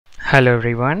Hello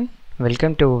everyone,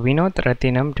 welcome to Vinoth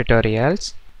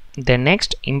tutorials. The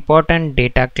next important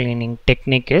data cleaning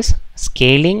technique is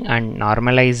scaling and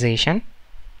normalization.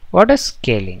 What is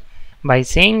scaling? By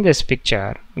seeing this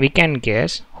picture, we can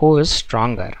guess who is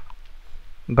stronger.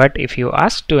 But if you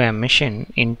ask to a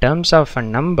machine in terms of a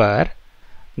number,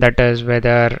 that is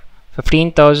whether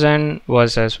 15,000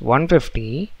 versus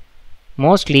 150,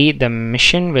 mostly the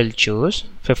machine will choose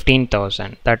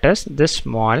 15,000, that is this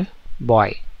small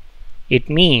boy. It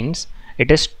means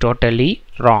it is totally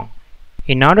wrong.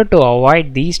 In order to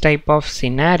avoid these type of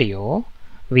scenario,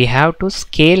 we have to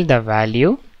scale the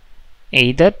value,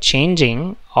 either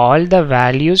changing all the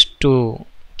values to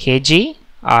kg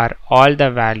or all the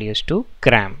values to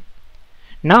gram.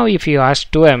 Now if you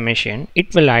ask to a machine,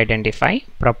 it will identify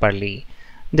properly.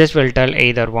 This will tell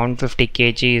either 150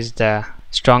 kg is the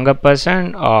stronger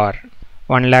person or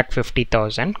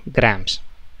 1,50,000 grams.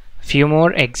 Few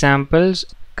more examples.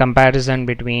 Comparison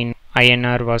between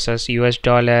INR versus US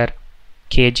dollar,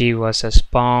 kg versus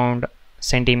pound,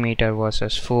 centimeter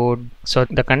versus foot. So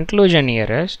the conclusion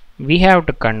here is we have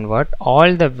to convert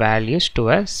all the values to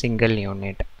a single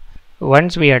unit.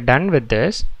 Once we are done with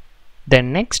this, the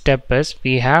next step is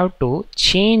we have to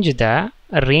change the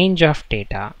range of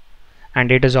data,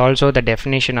 and it is also the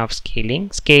definition of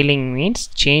scaling. Scaling means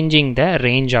changing the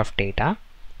range of data.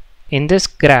 In this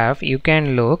graph you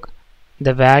can look,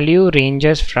 the value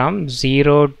ranges from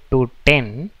 0 to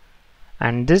 10,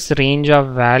 and this range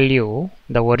of value,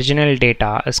 the original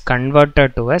data, is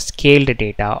converted to a scaled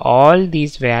data. All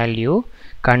these value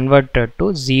converted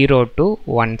to 0 to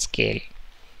 1 scale.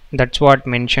 That's what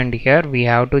mentioned here. We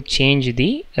have to change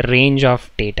the range of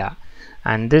data,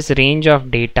 and this range of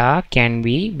data can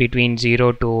be between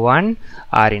 0 to 1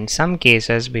 or in some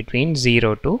cases between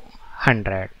 0 to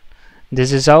 100.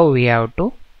 This is how we have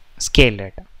to scale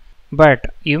it.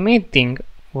 But you may think,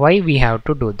 why we have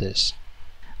to do this?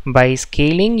 By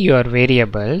scaling your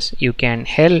variables, you can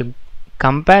help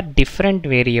compare different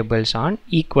variables on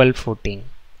equal footing.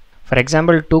 For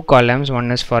example, two columns,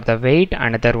 one is for the weight,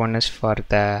 another one is for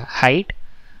the height.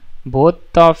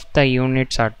 Both of the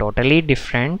units are totally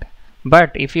different,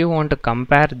 but if you want to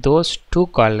compare those two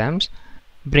columns,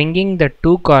 bringing the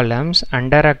two columns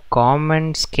under a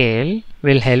common scale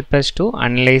will help us to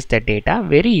analyze the data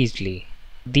very easily.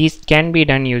 These can be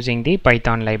done using the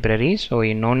Python library, so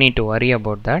you no need to worry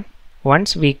about that.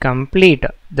 Once we complete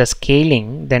the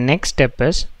scaling, the next step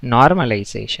is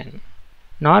normalization.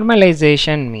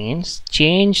 Normalization means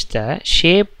change the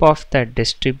shape of the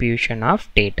distribution of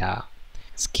data.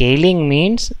 Scaling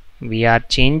means we are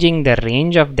changing the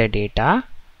range of the data.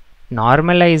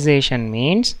 Normalization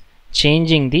means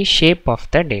changing the shape of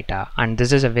the data, and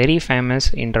this is a very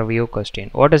famous interview question.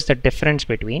 What is the difference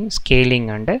between scaling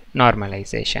and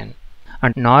normalization?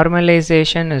 And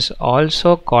normalization is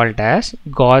also called as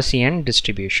Gaussian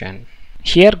distribution.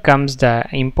 Here comes the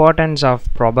importance of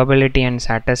probability and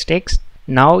statistics.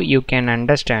 Now you can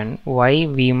understand why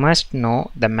we must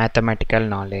know the mathematical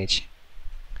knowledge.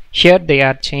 Here they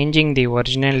are changing the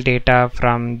original data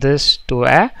from this to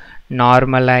a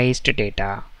normalized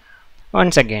data.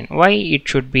 Once again, why it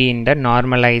should be in the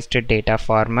normalized data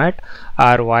format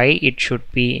or why it should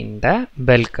be in the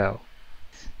bell curve?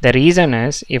 The reason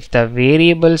is, if the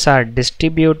variables are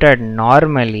distributed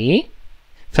normally,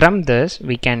 from this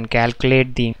we can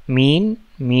calculate the mean,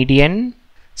 median,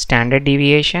 standard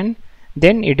deviation.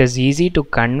 Then it is easy to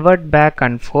convert back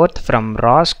and forth from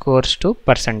raw scores to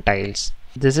percentiles.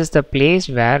 This is the place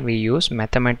where we use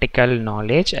mathematical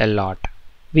knowledge a lot.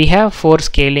 We have 4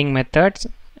 scaling methods.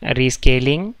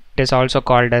 Rescaling, it is also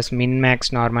called as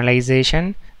min-max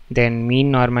normalization, then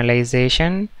mean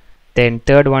normalization, then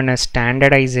third one is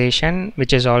standardization,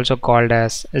 which is also called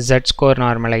as z-score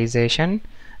normalization,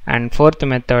 and fourth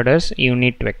method is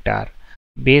unit vector.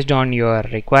 Based on your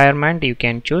requirement, you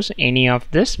can choose any of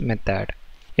this method.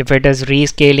 If it is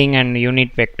rescaling and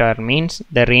unit vector, means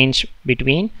the range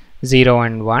between 0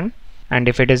 and 1, and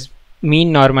if it is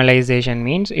mean normalization,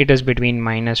 means it is between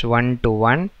 -1 to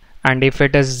 1. And if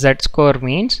it is z-score,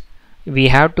 means we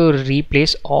have to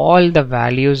replace all the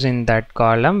values in that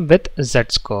column with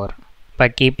z-score by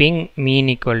keeping mean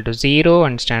equal to 0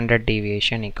 and standard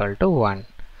deviation equal to 1.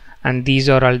 And these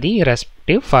are all the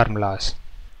respective formulas.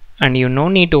 And you no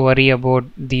need to worry about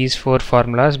these 4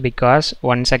 formulas, because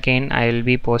once again I will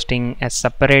be posting a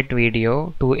separate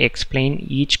video to explain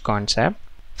each concept.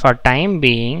 For time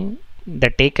being,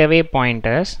 the takeaway point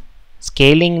is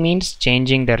scaling means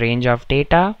changing the range of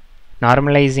data.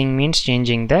 Normalizing means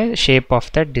changing the shape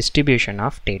of the distribution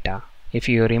of data. If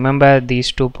you remember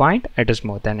these 2 points, it is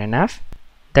more than enough.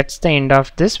 That's the end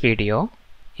of this video.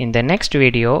 In the next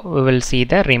video, we will see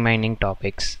the remaining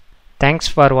topics. Thanks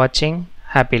for watching.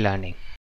 Happy learning.